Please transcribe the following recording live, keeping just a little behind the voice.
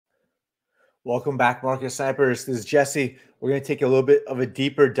Welcome back, Market Snipers. This is Jesse. We're going to take a little bit of a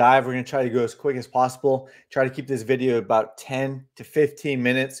deeper dive. We're going to try to go as quick as possible. Try to keep this video about 10 to 15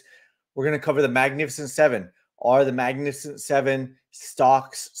 minutes. We're going to cover the Magnificent Seven. Are the Magnificent Seven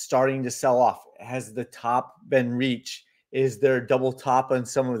stocks starting to sell off? Has the top been reached? Is there a double top on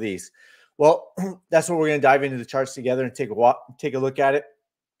some of these? Well, that's what we're going to dive into the charts together and take a look at it.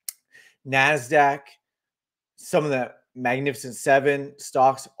 NASDAQ, some of the Magnificent Seven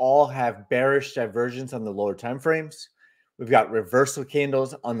stocks all have bearish divergence on the lower time frames. We've got reversal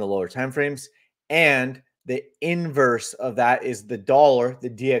candles on the lower time frames, and the inverse of that is the dollar, the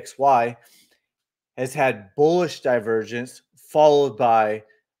DXY, has had bullish divergence followed by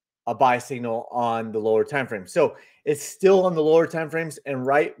a buy signal on the lower time frame. So it's still on the lower time frames, and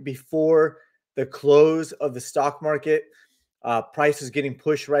right before the close of the stock market, price is getting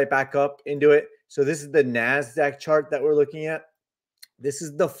pushed right back up into it. So this is the NASDAQ chart that we're looking at. This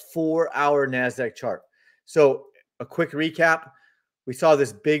is the 4-hour NASDAQ chart. So a quick recap. We saw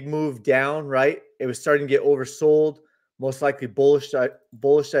this big move down, right? It was starting to get oversold, most likely bullish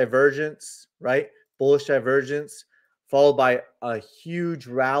divergence, right? Bullish divergence, followed by a huge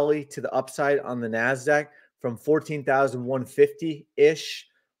rally to the upside on the NASDAQ from 14,150-ish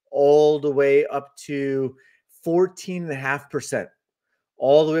all the way up to 14.5%.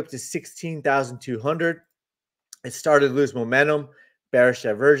 all the way up to 16,200. It started to lose momentum, bearish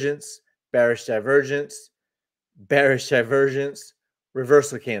divergence, bearish divergence, bearish divergence,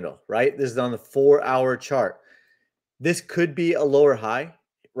 reversal candle, right? This is on the 4-hour chart. This could be a lower high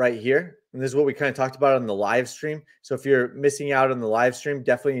right here. And this is what we kind of talked about on the live stream. So if you're missing out on the live stream,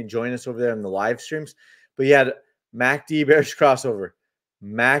 definitely join us over there on the live streams. But you had MACD bearish crossover,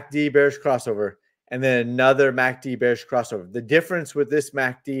 MACD bearish crossover, and then another MACD bearish crossover. The difference with this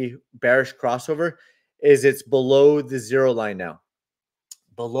MACD bearish crossover is it's below the zero line now.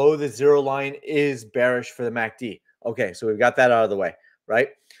 Below the zero line is bearish for the MACD. Okay, so we've got that out of the way, right?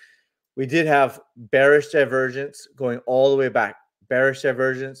 We did have bearish divergence going all the way back. Bearish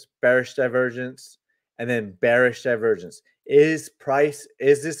divergence, and then bearish divergence. Is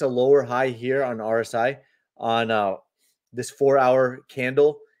this a lower high here on RSI on this 4-hour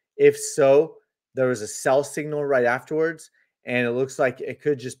candle? If so, there was a sell signal right afterwards, and it looks like it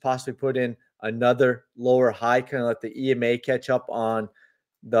could just possibly put in another lower high, kind of let the EMA catch up on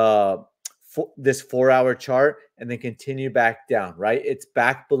this 4-hour chart and then continue back down, right? It's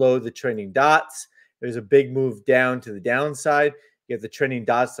back below the trending dots. There's a big move down to the downside. You have the trending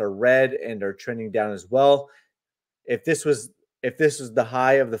dots are red and are trending down as well. If this was the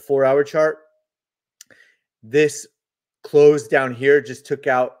high of the 4-hour chart, this closed down here, just took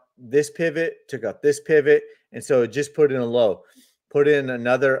out this pivot, took out this pivot, and so it just put in a low, put in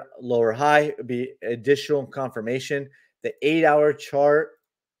another lower high. It would be additional confirmation. The 8-hour chart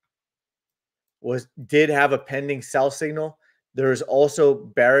did have a pending sell signal. There's also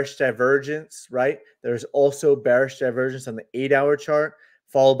bearish divergence, right? There's also bearish divergence on the 8-hour chart,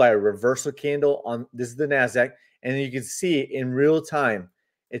 followed by a reversal candle on this is the NASDAQ. And you can see in real time,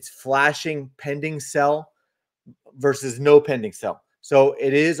 it's flashing pending sell versus no pending sell. So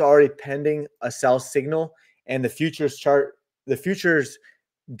it is already pending a sell signal, and the futures chart, the futures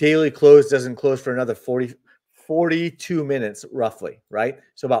daily close doesn't close for another 42 minutes roughly, right?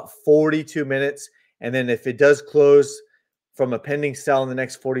 So about 42 minutes. And then if it does close from a pending sell in the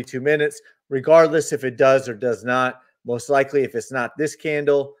next 42 minutes, regardless if it does or does not, most likely if it's not this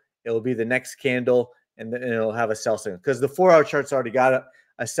candle, it'll be the next candle, and then it'll have a sell signal because the 4-hour chart's already got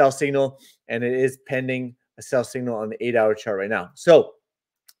a sell signal, and it is pending a sell signal on the 8-hour chart right now. So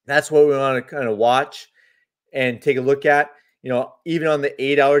that's what we want to kind of watch and take a look at. You know, even on the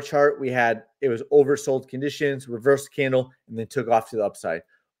 8-hour chart, it was oversold conditions, reverse candle, and then took off to the upside.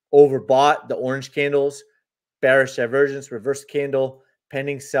 Overbought, the orange candles, bearish divergence, reverse candle,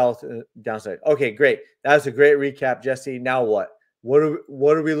 pending sell to the downside. Okay, great. That was a great recap, Jesse. Now what? What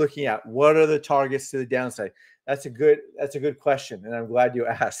are we looking at? What are the targets to the downside? That's a good question, and I'm glad you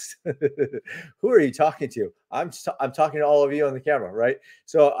asked. Who are you talking to? I'm talking to all of you on the camera, right?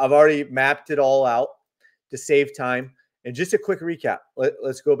 So I've already mapped it all out to save time. And just a quick recap.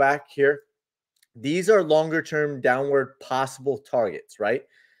 Let's go back here. These are longer-term downward possible targets, right?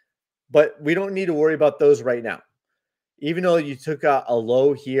 But we don't need to worry about those right now. Even though you took a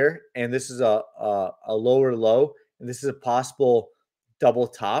low here, and this is a lower low, and this is a possible double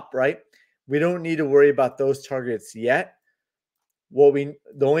top, right? We don't need to worry about those targets yet. The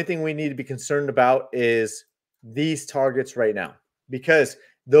only thing we need to be concerned about is these targets right now, because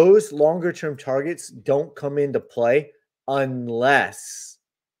those longer-term targets don't come into play unless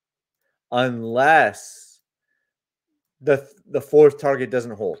the fourth target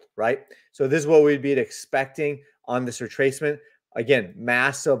doesn't hold, right? So this is what we'd be expecting on this retracement. Again,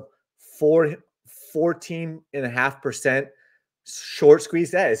 massive 14.5% short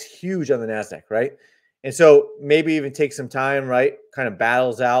squeeze. That is huge on the NASDAQ, right? And so maybe even take some time, right? Kind of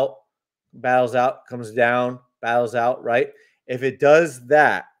battles out, comes down, battles out, right? If it does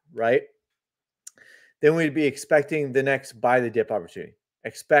that, right, then we'd be expecting the next buy the dip opportunity.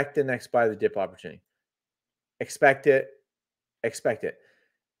 Expect the next buy the dip opportunity. Expect it. Expect it.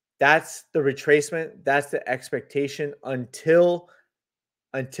 That's the retracement. That's the expectation until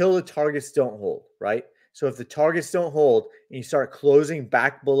the targets don't hold, right? So if the targets don't hold and you start closing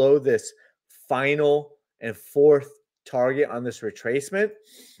back below this final and fourth target on this retracement,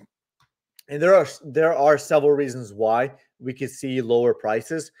 and there are several reasons why we could see lower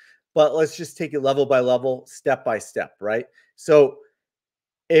prices, but let's just take it level by level, step by step, right? So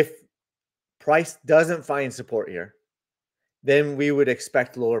if price doesn't find support here, then we would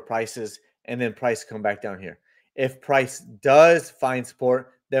expect lower prices and then price come back down here. If price does find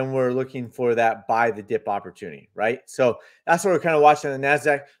support, then we're looking for that buy the dip opportunity, right? So that's what we're kind of watching on the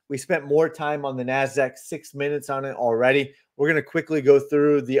NASDAQ. We spent more time on the NASDAQ, 6 minutes on it already. We're going to quickly go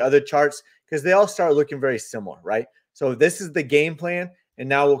through the other charts because they all start looking very similar, right? So this is the game plan. And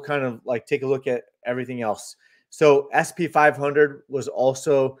now we'll kind of like take a look at everything else. So SP 500 was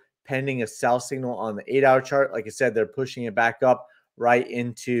also pending a sell signal on the 8-hour chart. Like I said, they're pushing it back up right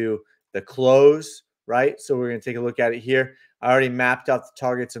into the close, right? So we're going to take a look at it here. I already mapped out the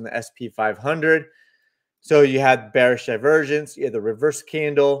targets in the SP 500. So you had bearish divergence, you had the reverse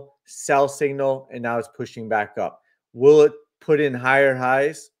candle, sell signal, and now it's pushing back up. Will it put in higher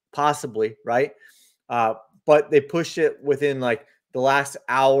highs? Possibly, right? But they pushed it within like the last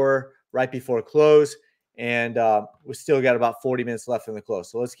hour right before close. And we still got about 40 minutes left in the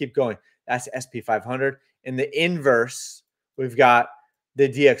close. So let's keep going. That's SP 500. In the inverse, we've got the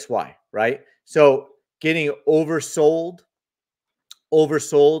DXY, right? So getting oversold,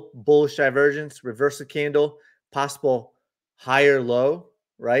 bullish divergence, reverse candle, possible higher low,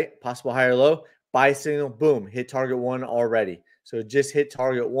 right? Possible higher low, buy signal, boom, hit target one already. So just hit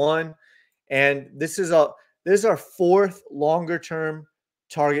target one. And this is our fourth longer term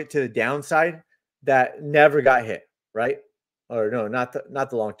target to the downside that never got hit, right? Or no, not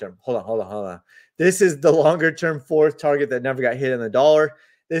the long term. Hold on. This is the longer term fourth target that never got hit in the dollar.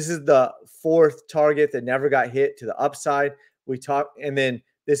 This is the fourth target that never got hit to the upside. And then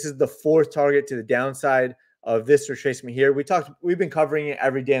this is the fourth target to the downside of this retracement here. We've been covering it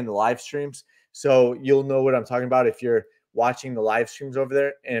every day in the live streams. So you'll know what I'm talking about if you're watching the live streams over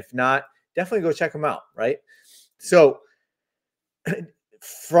there. And if not, definitely go check them out, right? So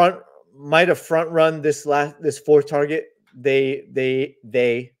might have front run this fourth target.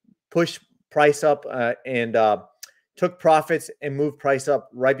 They pushed price up and took profits and moved price up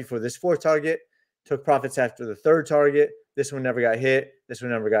right before this fourth target. Took profits after the third target. This one never got hit. This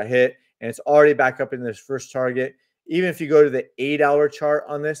one never got hit. And it's already back up in this first target. Even if you go to the 8-hour chart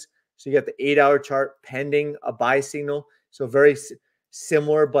on this, so you got the 8-hour chart pending a buy signal. So very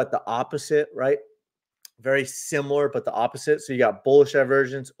similar, but the opposite, right? Very similar, but the opposite. So you got bullish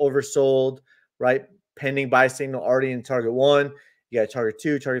divergence, oversold, right? Pending buy signal already in target one. You got target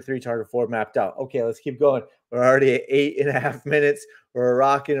two, target three, target four mapped out. Okay, let's keep going. We're already at 8.5 minutes. We're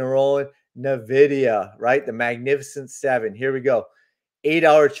rocking and rolling. NVDA, right? The Magnificent Seven. Here we go.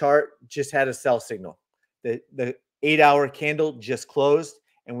 8-hour chart just had a sell signal. The 8-hour candle just closed,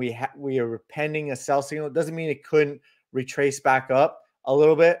 and we are pending a sell signal. It doesn't mean it couldn't retrace back up a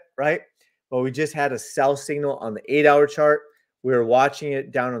little bit, right? But we just had a sell signal on the 8-hour chart. We were watching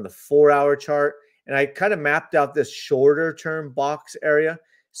it down on the 4-hour chart, and I kind of mapped out this shorter term box area.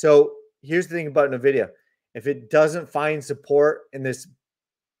 So here's the thing about NVIDIA. If it doesn't find support in this,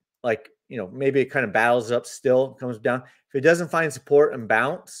 like, maybe it kind of battles up still, comes down. If it doesn't find support and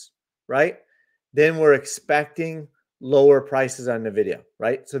bounce, right, then we're expecting lower prices on NVIDIA,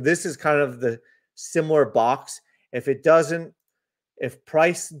 right? So this is kind of the similar box. If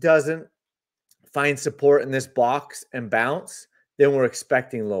price doesn't find support in this box and bounce, then we're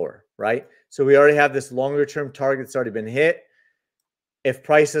expecting lower, right? So we already have this longer term target that's already been hit. If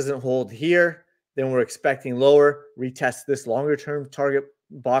price doesn't hold here, then we're expecting lower. Retest this longer term target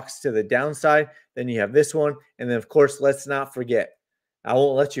box to the downside. Then you have this one. And then, of course, let's not forget. I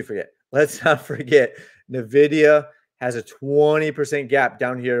won't let you forget. Let's not forget NVIDIA has a 20% gap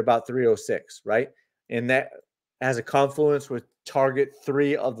down here about 306, right? And that has a confluence with target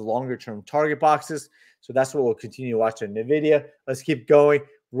 3 of the longer term target boxes. So that's what we'll continue watching NVIDIA. Let's keep going.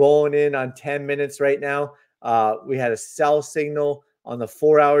 Rolling in on 10 minutes right now. We had a sell signal on the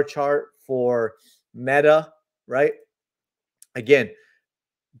 4-hour chart for Meta, right? Again,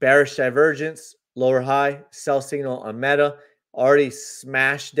 bearish divergence, lower high, sell signal on Meta, already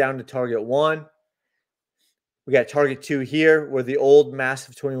smashed down to target 1. We got target 2 here where the old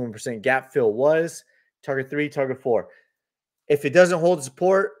massive 21% gap fill was. Target 3, target 4. If it doesn't hold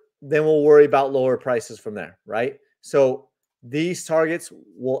support, then we'll worry about lower prices from there, right? So these targets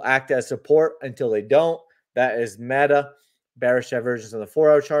will act as support until they don't. That is Meta, bearish divergence on the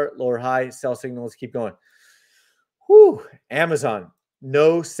 4-hour chart, lower high, sell signals, keep going. Whew, Amazon,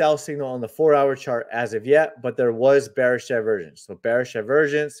 no sell signal on the 4-hour chart as of yet, but there was bearish divergence. So bearish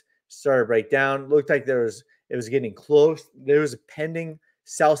divergence started to break down. Looked like it was getting close. There was a pending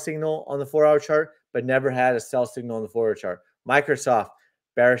sell signal on the 4-hour chart, but never had a sell signal on the 4-hour chart. Microsoft,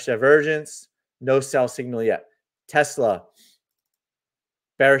 bearish divergence, no sell signal yet. Tesla,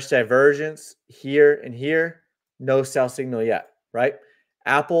 bearish divergence here and here, no sell signal yet, right?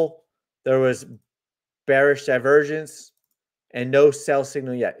 Apple, there was bearish divergence and no sell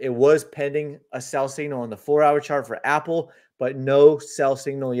signal yet. It was pending a sell signal on the 4-hour chart for Apple, but no sell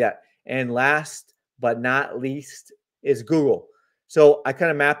signal yet. And last but not least is Google. So I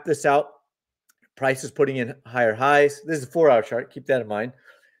kind of mapped this out. Price is putting in higher highs. This is a 4-hour chart. Keep that in mind.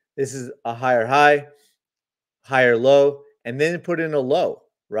 This is a higher high, higher low, and then put in a low,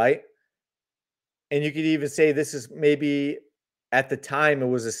 right? And you could even say this is maybe at the time it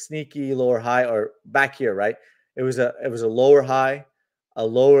was a sneaky lower high, or back here, right? It was a lower high, a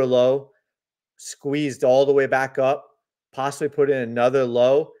lower low, squeezed all the way back up, possibly put in another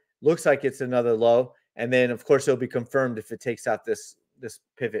low. Looks like it's another low, and then of course it'll be confirmed if it takes out this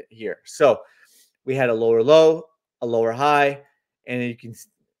pivot here. So we had a lower low, a lower high, and you can,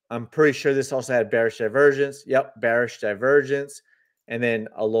 I'm pretty sure this also had bearish divergence. Yep, bearish divergence, and then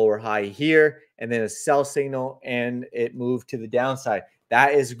a lower high here, and then a sell signal, and it moved to the downside.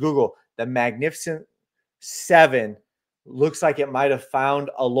 That is Google. The Magnificent Seven looks like it might have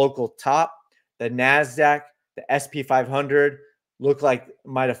found a local top. The NASDAQ, the SP 500 look like it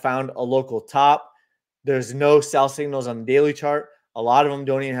might have found a local top. There's no sell signals on the daily chart. A lot of them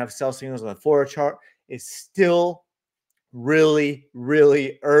don't even have sell signals on the 4-hour chart. It's still really,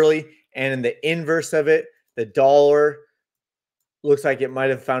 really early. And in the inverse of it, the dollar looks like it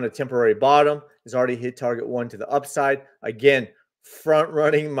might have found a temporary bottom. It's already hit target 1 to the upside. Again, front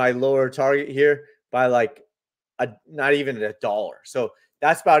running my lower target here by like not even $1. So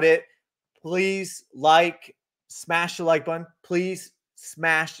that's about it. Please smash the like button. Please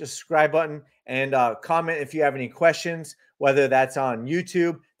smash the subscribe button, and comment if you have any questions, whether that's on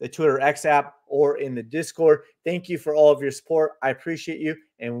YouTube, the Twitter X app, or in the Discord. Thank you for all of your support. I appreciate you,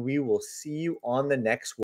 and we will see you on the next one.